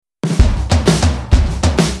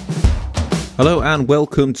Hello and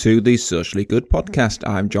welcome to the Socially Good podcast.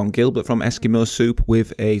 I'm John Gilbert from Eskimo Soup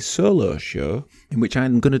with a solo show in which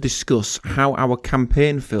I'm going to discuss how our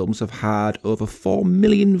campaign films have had over 4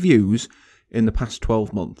 million views in the past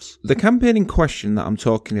 12 months. The campaign in question that I'm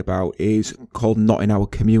talking about is called Not in Our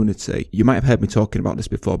Community. You might have heard me talking about this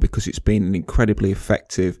before because it's been an incredibly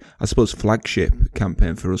effective, I suppose, flagship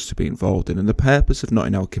campaign for us to be involved in. And the purpose of Not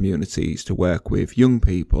in Our Community is to work with young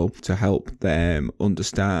people to help them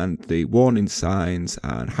understand the warning signs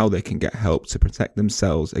and how they can get help to protect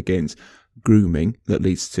themselves against grooming that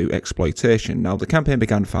leads to exploitation. Now, the campaign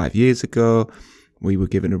began 5 years ago. We were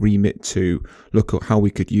given a remit to look at how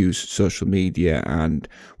we could use social media and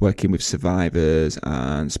working with survivors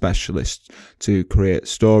and specialists to create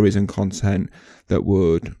stories and content that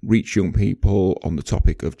would reach young people on the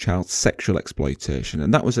topic of child sexual exploitation.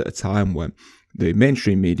 And that was at a time when the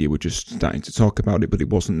mainstream media were just starting to talk about it, but it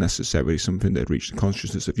wasn't necessarily something that had reached the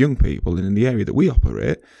consciousness of young people. And in the area that we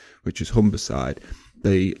operate, which is Humberside,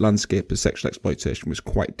 the landscape of sexual exploitation was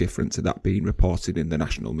quite different to that being reported in the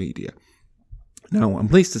national media. Now, I'm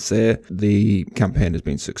pleased to say the campaign has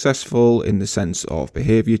been successful in the sense of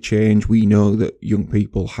behaviour change. We know that young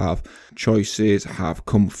people have choices, have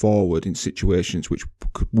come forward in situations which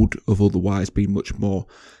would have otherwise been much more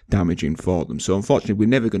damaging for them. So unfortunately, we're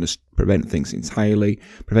never going to prevent things entirely.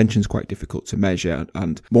 Prevention is quite difficult to measure,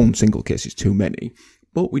 and one single case is too many.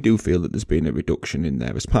 But we do feel that there's been a reduction in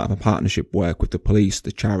there as part of a partnership work with the police,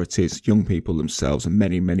 the charities, young people themselves, and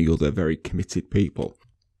many, many other very committed people.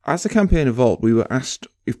 As the campaign evolved, we were asked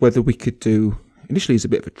whether we could do, initially as a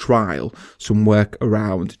bit of a trial, some work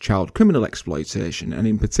around child criminal exploitation, and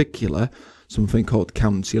in particular, something called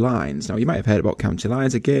County Lines. Now, you might have heard about County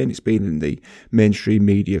Lines. Again, it's been in the mainstream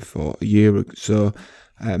media for a year or so,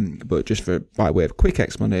 but just by way of quick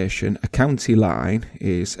explanation, a county line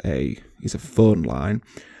is a phone line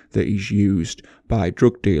that is used by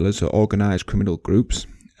drug dealers or organised criminal groups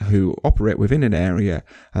who operate within an area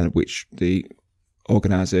and which the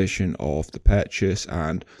organisation of the purchase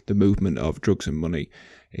and the movement of drugs and money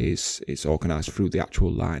is organised through the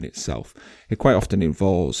actual line itself. It quite often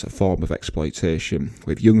involves a form of exploitation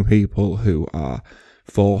with young people who are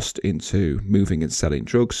forced into moving and selling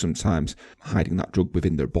drugs, sometimes hiding that drug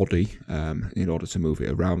within their body in order to move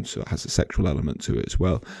it around, so it has a sexual element to it as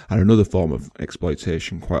well. And another form of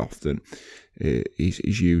exploitation quite often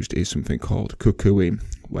is something called cuckooing,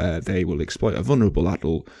 where they will exploit a vulnerable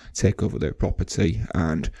adult, take over their property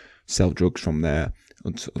and sell drugs from there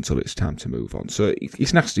until it's time to move on. So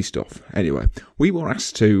it's nasty stuff. Anyway, we were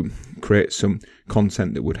asked to create some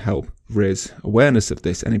content that would help raise awareness of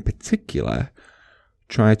this, and in particular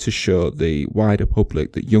try to show the wider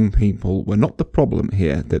public that young people were not the problem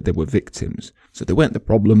here, that they were victims. So they weren't the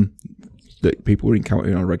problem that people were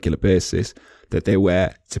encountering on a regular basis, that they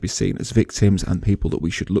were to be seen as victims and people that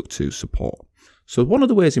we should look to support. So one of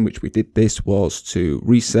the ways in which we did this was to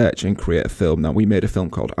research and create a film. Now, we made a film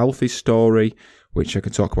called Alfie's Story, which I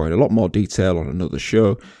can talk about in a lot more detail on another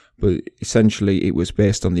show, but essentially it was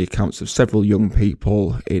based on the accounts of several young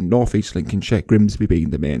people in North East Lincolnshire, Grimsby being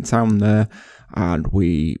the main town there, and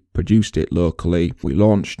we produced it locally, we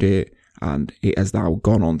launched it, and it has now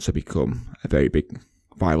gone on to become a very big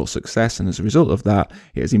viral success, and as a result of that,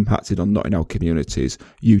 it has impacted on Not in Our Community's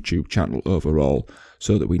YouTube channel overall,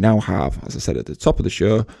 so that we now have, as I said at the top of the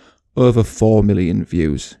show, over 4 million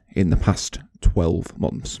views in the past 12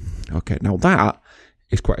 months. Okay, now that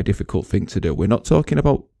is quite a difficult thing to do. We're not talking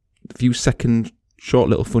about a few second short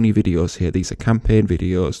little funny videos here. These are campaign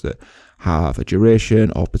videos that have a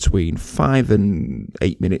duration of between 5 and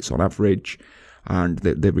 8 minutes on average, and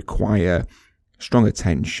they require strong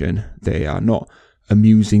attention. They are not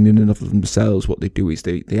amusing in and of themselves. What they do is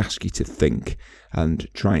they ask you to think and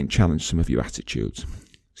try and challenge some of your attitudes.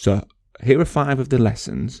 So here are 5 of the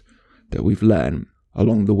lessons that we've learned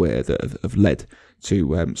along the way that have led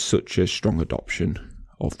to such a strong adoption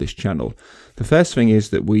of this channel. The first thing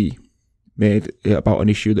is that we made it about an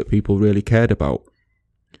issue that people really cared about.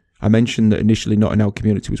 I mentioned that initially Not in Our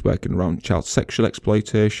Community was working around child sexual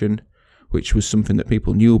exploitation, which was something that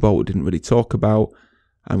people knew about but didn't really talk about,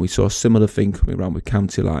 and we saw a similar thing coming around with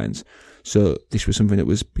County Lines. So this was something that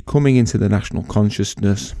was becoming into the national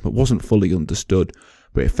consciousness but wasn't fully understood,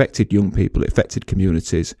 but it affected young people, it affected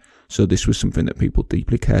communities, so this was something that people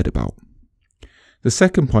deeply cared about. The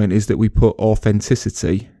second point is that we put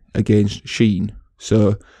authenticity against sheen.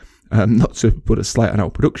 So not to put a slight on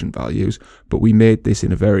our production values, but we made this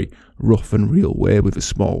in a very rough and real way with a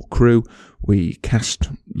small crew. We cast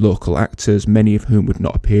local actors, many of whom had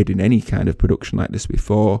not appeared in any kind of production like this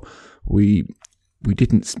before. We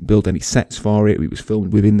didn't build any sets for it. It was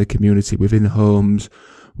filmed within the community, within homes.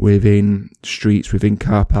 within streets, within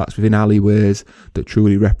car parks, within alleyways that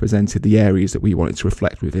truly represented the areas that we wanted to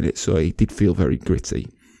reflect within it. So it did feel very gritty.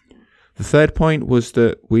 The third point was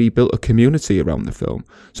that we built a community around the film.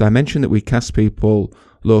 So I mentioned that we cast people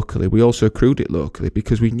locally. We also crewed it locally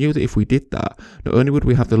because we knew that if we did that, not only would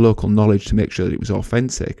we have the local knowledge to make sure that it was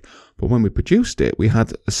authentic, but when we produced it, we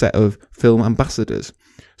had a set of film ambassadors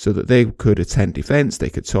so that they could attend events, they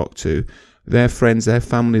could talk to their friends, their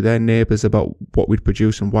family, their neighbours about what we'd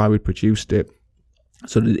produced and why we'd produced it,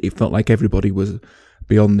 so that it felt like everybody was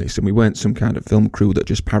beyond this and we weren't some kind of film crew that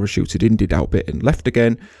just parachuted in, did our bit and left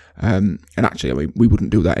again. And actually, I mean, we wouldn't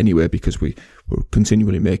do that anyway because we were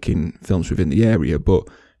continually making films within the area, but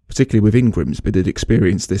particularly within Grimsby, they'd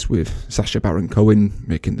experienced this with Sacha Baron Cohen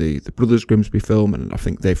making the Brothers Grimsby film, and I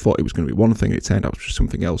think they thought it was going to be one thing and it turned out to be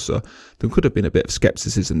something else. So there could have been a bit of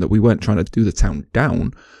scepticism that we weren't trying to do the town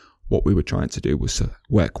down. What we were trying to do was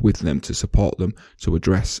work with them to support them to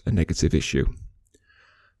address a negative issue.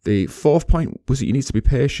 The fourth point was that you need to be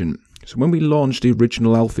patient. So when we launched the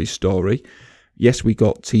original Alfie story, yes, we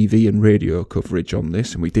got TV and radio coverage on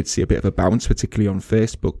this, and we did see a bit of a bounce, particularly on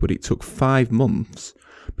Facebook, but it took 5 months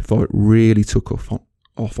before it really took off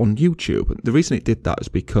on YouTube. And the reason it did that is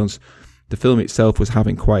because the film itself was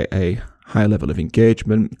having quite a high level of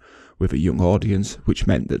engagement with a young audience, which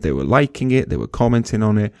meant that they were liking it, they were commenting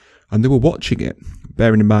on it, and they were watching it.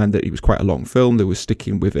 Bearing in mind that it was quite a long film, they were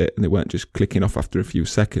sticking with it and they weren't just clicking off after a few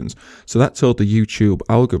seconds. So that told the YouTube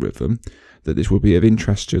algorithm that this would be of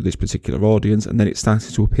interest to this particular audience, and then it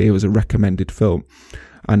started to appear as a recommended film.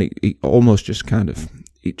 And it almost just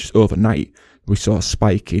just overnight, we saw a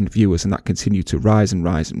spike in viewers, and that continued to rise and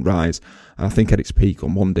rise and rise. And I think at its peak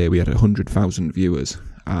on one day we had 100,000 viewers,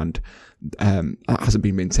 and that hasn't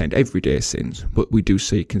been maintained every day since, but we do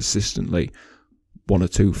see consistently 1,000 or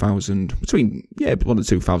 2,000, between 1,000 or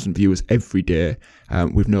 2,000 viewers every day,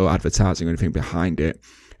 with no advertising or anything behind it,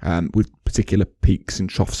 with particular peaks and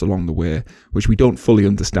troughs along the way, which we don't fully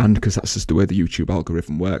understand because that's just the way the YouTube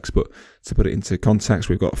algorithm works. But to put it into context,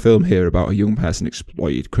 we've got a film here about a young person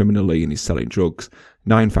exploited criminally and he's selling drugs.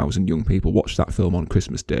 9,000 young people watched that film on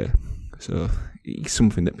Christmas Day. So it's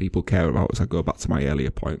something that people care about, as I go back to my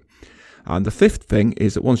earlier point. And the fifth thing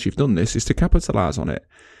is that once you've done this, is to capitalise on it.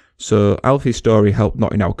 So Alfie's story helped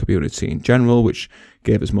Notting Hill community in general, which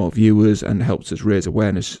gave us more viewers and helped us raise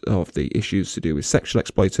awareness of the issues to do with sexual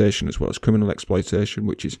exploitation as well as criminal exploitation,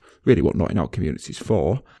 which is really what Notting Hill community is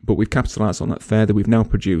for. But we've capitalised on that further. We've now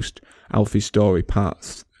produced Alfie's story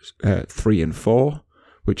parts 3 and 4,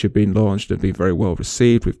 which have been launched and been very well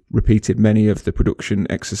received. We've repeated many of the production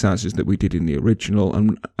exercises that we did in the original,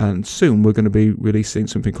 and soon we're going to be releasing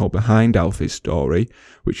something called Behind Alfie's Story,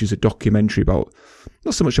 which is a documentary about,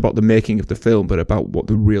 not so much about the making of the film, but about what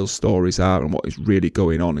the real stories are and what is really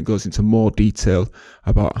going on, and goes into more detail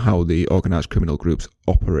about how the organised criminal groups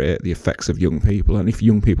operate, the effects of young people, and if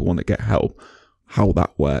young people want to get help, how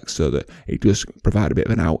that works, so that it does provide a bit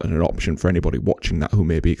of an out and an option for anybody watching that who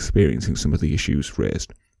may be experiencing some of the issues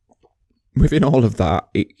raised. Within all of that,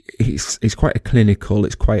 it's quite a clinical,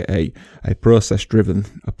 it's quite a process-driven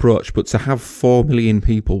approach, but to have 4 million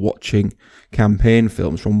people watching campaign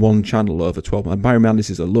films from one channel over 12 months, and bear in mind this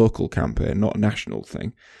is a local campaign, not a national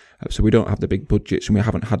thing, so we don't have the big budgets and we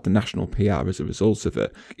haven't had the national PR as a result of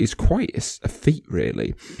it, is quite a feat,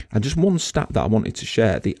 really. And just one stat that I wanted to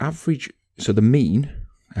share, the average, so the mean,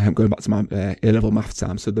 going back to my A-level math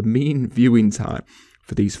time, so the mean viewing time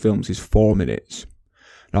for these films is 4 minutes.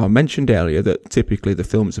 Now, I mentioned earlier that typically the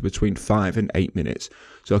films are between 5 and 8 minutes.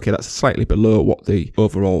 So, okay, that's slightly below what the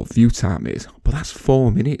overall view time is. But that's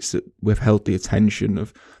 4 minutes that we've held the attention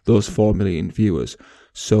of those 4 million viewers.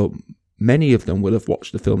 So many of them will have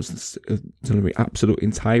watched the films in their absolute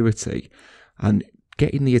entirety. And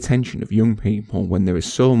getting the attention of young people when there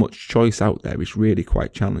is so much choice out there is really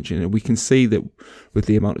quite challenging. And we can see that with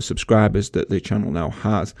the amount of subscribers that the channel now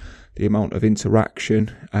has, the amount of interaction.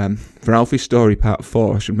 For Alfie's Story Part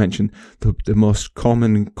 4, I should mention the most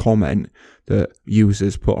common comment that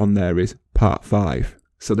users put on there is Part 5.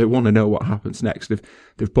 So they want to know what happens next.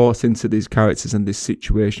 They've bought into these characters and this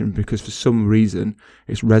situation because for some reason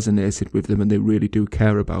it's resonated with them and they really do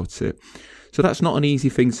care about it. So that's not an easy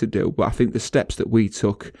thing to do, but I think the steps that we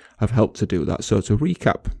took have helped to do that. So to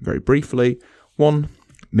recap very briefly, 1,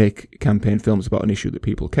 make campaign films about an issue that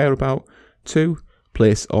people care about. 2,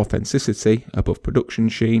 place authenticity above production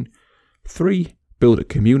sheen. 3, build a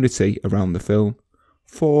community around the film.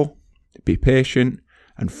 4, be patient.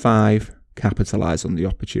 And 5, capitalise on the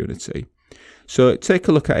opportunity. So take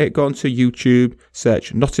a look at it, go onto YouTube,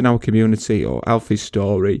 search Notting Hill Community or Alfie's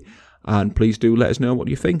Story, And please do let us know what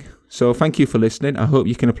you think. So thank you for listening. I hope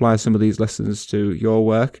you can apply some of these lessons to your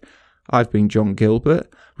work. I've been John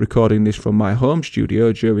Gilbert, recording this from my home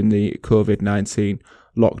studio during the COVID-19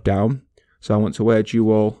 lockdown. So I want to urge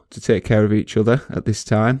you all to take care of each other at this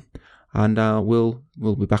time. And we'll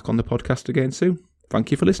be back on the podcast again soon. Thank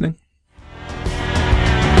you for listening.